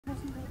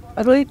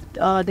रोहित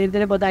धेरै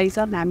धेरै बधाई छ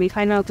हामी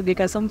फाइनल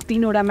पुगेका छौँ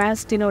 3वटा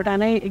म्याच 3वटा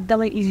नै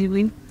एकदमै इजी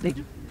विन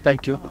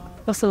थ्याङ्क यू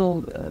कस्तो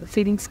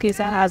फिलिङ्स के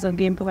छ आज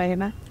गेमको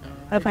बारेमा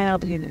फाइनल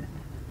पुगेर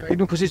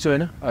एकदम खुसी छु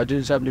होइन जुन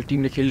हिसाबले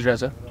टिमले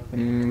खेलिरहेछ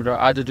र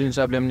आज जुन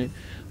हिसाबले हामीले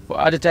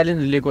आज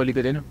च्यालेन्ज लिएको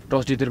अलिकति होइन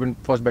टस जितेर पनि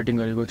फर्स्ट ब्याटिङ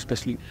गरेको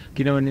स्पेसली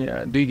किनभने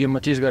 2 गेममा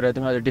चेस गरेर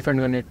थियो आज डिफेन्ड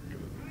गर्ने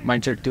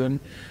माइन्डसेट थियो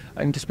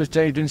अनि त्यसपछि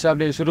चाहिँ जुन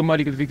हिसाबले सुरुमा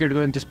अलिकति विकेट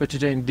गयो अनि त्यसपछि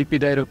चाहिँ दिप्पी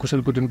दाइ र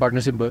कुशलको जुन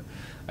पार्टनरसिप भयो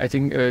आई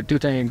थिङ्क त्यो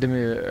चाहिँ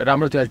एकदमै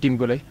राम्रो थियो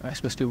टिमको लागि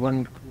स्पेसली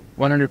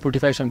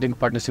 145 समथिङ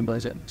पार्टनरसिप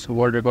भएछ सो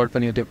वर्ल्ड रेकर्ड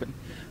पनि हो त्यो पनि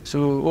सो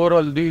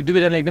ओभरअल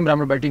दुवैजना एकदम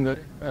राम्रो ब्याटिङ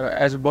गरे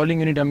एज अ बलिङ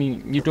युनिट हामी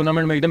यो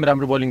टुर्नामेन्टमा एकदम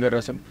राम्रो बलिङ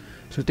गरेर छौँ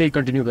सो त्यही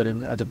कन्टिन्यू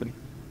गऱ्यौँ आज पनि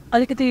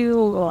अलिकति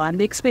यो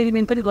हामीले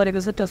एक्सपेरिमेन्ट पनि गरेको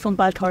छ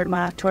सोमपाल थर्डमा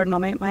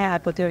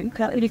आएको थियो होइन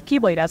अहिले के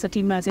भइरहेछ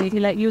टिममा चाहिँ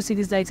यसलाई यो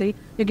सिरिजलाई चाहिँ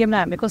यो गेमलाई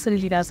हामीले कसरी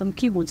लिइरहेछौँ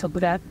के हुन्छ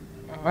कुरा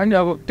होइन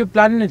अब त्यो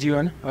प्लान नै थियो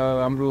होइन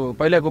हाम्रो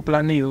पहिलाको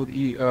प्लान नै हो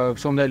कि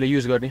समुदायले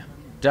युज गर्ने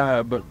जहाँ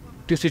अब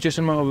त्यो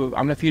सिचुएसनमा अब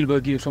हामीलाई फिल भयो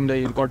कि समुदाय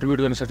कन्ट्रिब्युट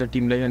गर्न सक्छ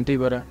टिमलाई अनि त्यही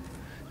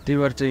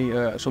भएर चाहिँ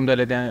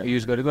समुदायलाई त्यहाँ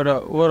युज गरेको र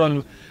ओभरअल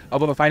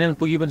अब फाइनल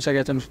पुगि पनि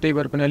सकेका छन् त्यही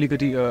भएर पनि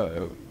अलिकति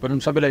भनौँ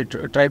सबैलाई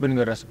ट्राई पनि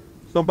गरिरहेछ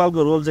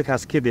सोमपालको रोल चाहिँ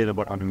खास के दिएर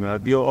पठाउनु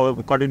यो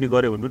अब कन्टिन्यू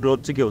गऱ्यो भने रोल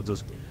चाहिँ के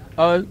हुन्छ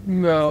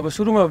अब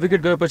सुरुमा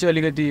विकेट गएपछि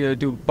अलिकति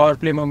त्यो पावर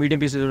प्लेमा मिडियम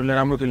पेसरहरूले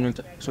राम्रो खेल्नुहुन्छ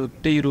सो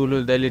त्यही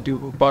रोल दाइले त्यो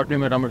पावर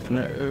प्लेमा राम्रो खेल्न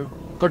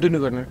कन्टिन्यू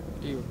गर्ने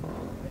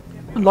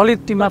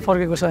ललित टिममा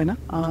फर्केको छ होइन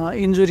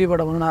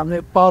इन्जुरीबाट भनौँ न हामीले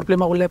पावर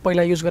प्लेमा उसले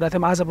पहिला युज गरेको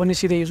थियौँ आज पनि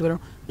सिधै युज गऱ्यौँ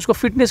उसको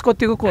फिटनेस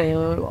कतिको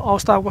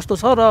अवस्था कस्तो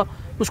छ र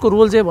उसको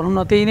रोल चाहिँ भनौँ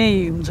न त्यही नै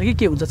हुन्छ कि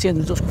के हुन्छ चेन्ज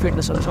हुन्छ उसको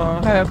फिटनेसहरू छ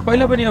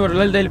पहिला पनि अब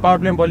ललित दाइले पावर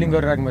प्लेमा बलिङ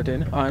गरेर राख्नु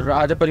थियो होइन र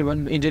आज पनि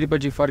भनौँ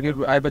इन्जुरीपछि फर्केर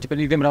आएपछि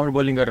पनि एकदम राम्रो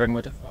बलिङ गरेर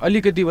राख्नु छ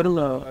अलिकति भनौँ न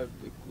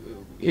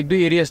 1-2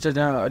 एरियाज छ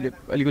जहाँ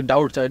अलिकति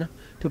डाउट छ होइन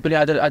त्यो पनि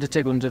आज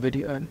चेक हुन्छ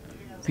फेरि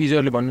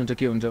फिजरले भन्नुहुन्छ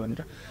के हुन्छ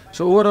भनेर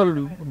सो ओभरअल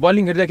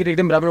बलिङ हेर्दाखेरि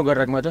एकदम राम्रो गरेर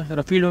राख्नु छ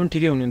र फिल्डमा पनि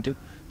ठिकै हुनुहुन्थ्यो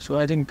सो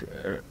आई थिङ्क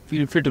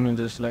फिट हुनुहुन्छ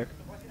जस्तो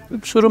लाग्यो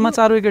सुरुमा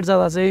 4 विकेट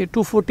जाँदा चाहिँ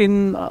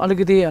 214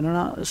 अलिकति हेर्नु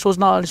न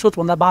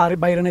सोचभन्दा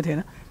बाहिर नै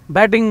थिएन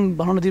ब्याटिङ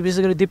भनौँ न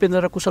विशेष गरी दिपेन्द्र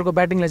र कुशलको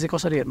ब्याटिङलाई चाहिँ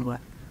कसरी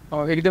हेर्नुभयो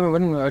एकदमै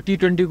भनौँ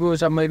T20 को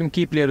हिसाबमा एकदम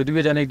की प्लेयर हो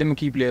दुवैजना एकदमै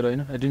की प्लेयर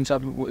होइन जुन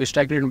हिसाबले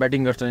स्ट्राइक रेटमा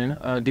ब्याटिङ गर्छन् होइन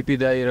दिप्पी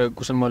दाइ र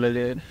कुशल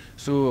मल्लले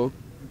सो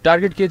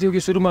टार्गेट के थियो कि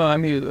सुरुमा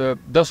हामी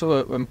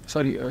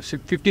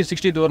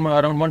 15-16 ओभरमा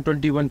अराउन्ड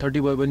 120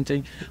 130 भयो भने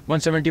चाहिँ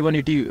 170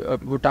 180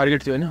 को टार्गेट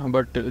थियो होइन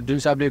बट जुन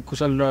हिसाबले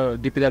कुशल र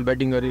दिप्पी दाइ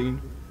ब्याटिङ गरे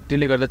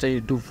त्यसले गर्दा चाहिँ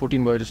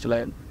 214 भयो जस्तो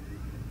लाग्यो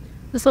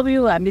जस्तो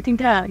यो हामीले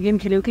 3टा गेम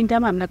खेल्यौँ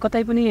 3टामा हामीलाई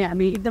कतै पनि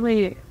हामी एकदमै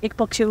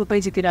एकपक्षीय रूपमै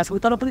जितिरहेको छौँ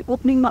तर पनि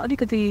ओपनिङमा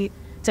अलिकति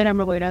चाहिँ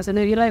राम्रो भइरहेको छ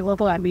यसलाई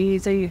अब हामी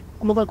चाहिँ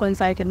ग्लोबल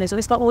क्वालिफायर खेल्दैछौँ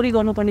यसमा ओरी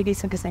गर्नुपर्ने केही छ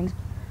कि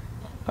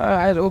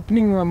एज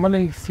ओपनिङमा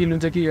मलाई फिल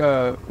हुन्छ कि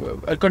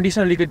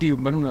कन्डिसन अलिकति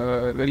भनौँ न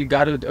अलिक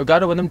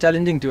गाह्रो भन्दा पनि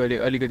च्यालेन्जिङ थियो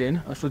अलिकति होइन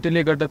सो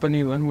त्यसले गर्दा पनि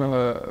भनौँ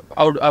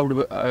आउट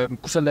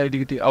कुशल दाइ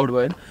अलिकति आउट भयो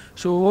होइन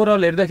सो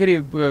ओभरअल हेर्दाखेरि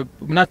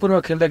नागपुरमा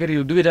खेल्दाखेरि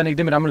दुवैजना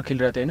एकदमै राम्रो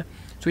खेलिरहेको थियो होइन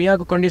सो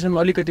यहाँको कन्डिसनमा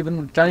अलिकति पनि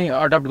चाहिँ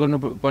अडाप्ट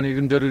गर्नुपर्ने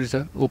एकदम जरुरी छ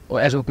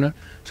एज ओपनर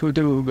सो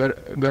त्यो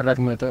गरेर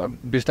राख्नु त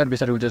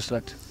बिस्तारै हुन्छ जस्तो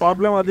लाग्छ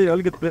प्रब्लम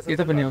अलिकति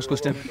यता पनि होस्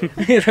क्वेसन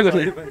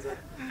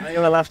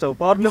एउटा लास्ट हो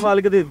पावर प्लेमा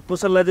अलिकति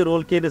कुशललाई चाहिँ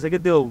रोल के रहेछ कि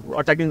त्यो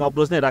अट्याकिङ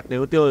अप्रोच नै राख्ने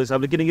हो त्यो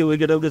हिसाबले किनकि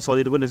विकेट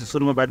सजिलो पनि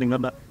सुरुमा ब्याटिङ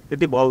गर्दा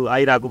त्यति बल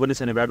आइरहेको पनि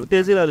छैन ब्याट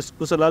त्यसैले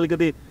कुशल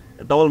अलिकति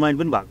डबल माइन्ड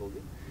पनि भएको हो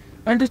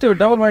अनि त्यस्तो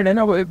डबल माइन्ड होइन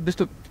अब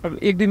त्यस्तो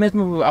 1-2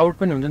 म्याचमा आउट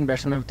पनि हुन्छ नि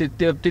ब्याट्सम्यान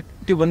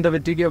त्यो भन्दा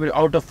बित्तिकै अब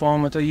आउट अफ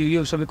फर्ममा छ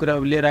यो सबै कुरा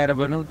लिएर आएर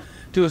भनौँ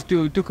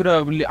त्यो कुरा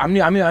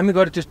हामी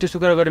गरेर त्यस्तो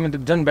कुरा गऱ्यो भने त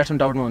झन् ब्याट्सम्यान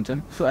डाउटमा हुन्छ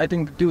नि सो आई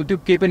थिङ्क त्यो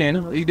केही पनि होइन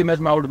 1-2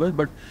 म्याचमा आउट भयो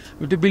बट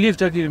त्यो बिलिभ छ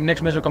कि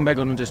नेक्स्ट म्याचमा कमब्याक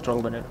गर्नुहुन्छ स्ट्रङ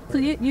भनेर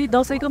यही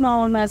दसैँको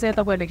माहौलमा चाहिँ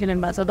तपाईँहरूले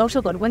खेल्नु भएको छ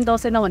दर्शकहरू पनि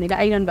दसैँ नभनेर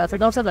आइरहनु भएको छ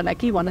दर्शकहरूलाई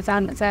के भन्न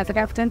चाहनुहुन्छ एज अ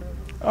क्याप्टेन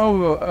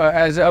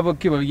अब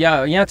के भयो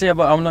यहाँ चाहिँ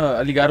अब आउन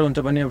अलिक गाह्रो हुन्छ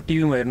भने अब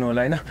टिभीमा हेर्नु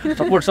होला होइन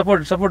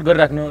सपोर्ट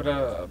गरिराख्नु र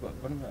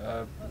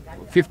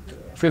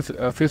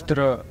फिफ्थ र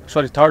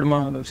थर्डमा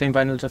सेमी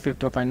फाइनल छ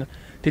फिफ्थमा फाइनल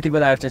त्यति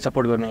बेला आएर चाहिँ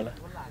सपोर्ट गर्नु होला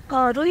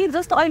रोहित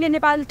जस्तो अहिले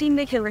नेपाल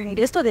टिमले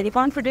खेल्दाखेरि यस्तो धेरै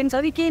कन्फिडेन्स छ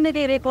कि केही न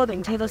केही रेकर्ड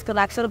हुन्छ जस्तो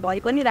लाग्छ र भइ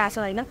पनि रहेछ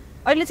होइन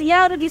अहिले चाहिँ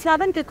यहाँहरू बिचमा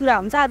पनि त्यो कुरा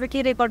हुन्छ अब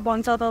के रेकर्ड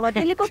बन्छ त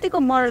त्यसले कतिको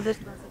मर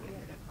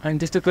अनि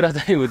त्यस्तो कुरा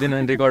चाहिँ हुँदैन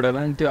रेकर्डहरू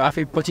अनि त्यो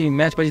आफै पछि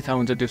म्याच पछि थाहा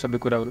हुन्छ त्यो सबै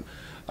कुराहरू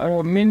र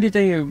मेनली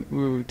चाहिँ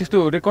त्यस्तो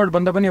रेकर्ड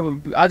भन्दा पनि अब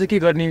आज के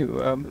गर्ने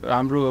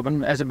हाम्रो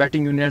भनौँ as a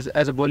batting unit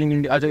as a bowling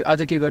unit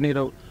आज के गर्ने र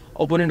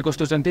ओपोनेन्ट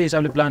कस्तो छ त्यही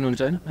हिसाबले प्लान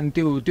हुन्छ होइन अनि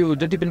त्यो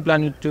जति पनि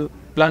प्लान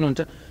हुन्छ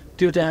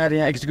त्यो चाहिँ आएर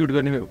यहाँ एक्जिक्युट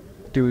गर्ने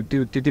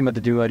त्यो त्यति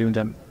मात्र जिम्मेवारी हुन्छ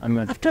हामी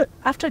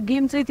आफ्टर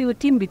गेम चाहिँ त्यो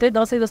टिमभित्रै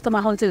दसैँ जस्तो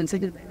माहौल चाहिँ हुन्छ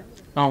कि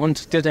हुन्छ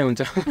त्यो चाहिँ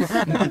हुन्छ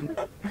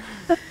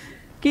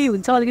के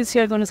हुन्छ अलिकति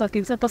सेयर गर्न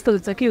सकिन्छ कस्तो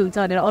हुन्छ के हुन्छ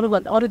भनेर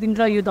अरू दिन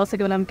र यो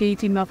दसैँको बेलामा केही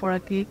टिममा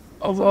फरक कि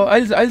अब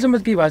अहिलेसम्म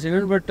केही भएको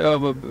छैन बट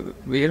अब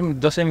हेरौँ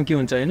दसैँमा के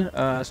हुन्छ होइन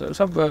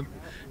सब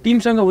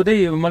टिमसँग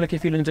हुँदै मलाई के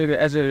फिल हुन्छ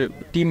एज अ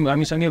टिम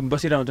हामीसँगै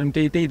बसिरहेको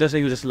हुन्छ त्यही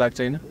दसैँ जस्तो लाग्छ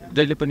होइन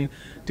जहिले पनि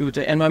त्यो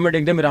चाहिँ एन्भाइरोमेन्ट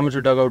एकदमै राम्रो छ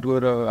डग आउटको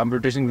र हाम्रो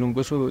ड्रेसिङ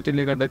रुमको सो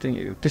त्यसले गर्दा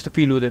चाहिँ त्यस्तो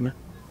फिल हुँदैन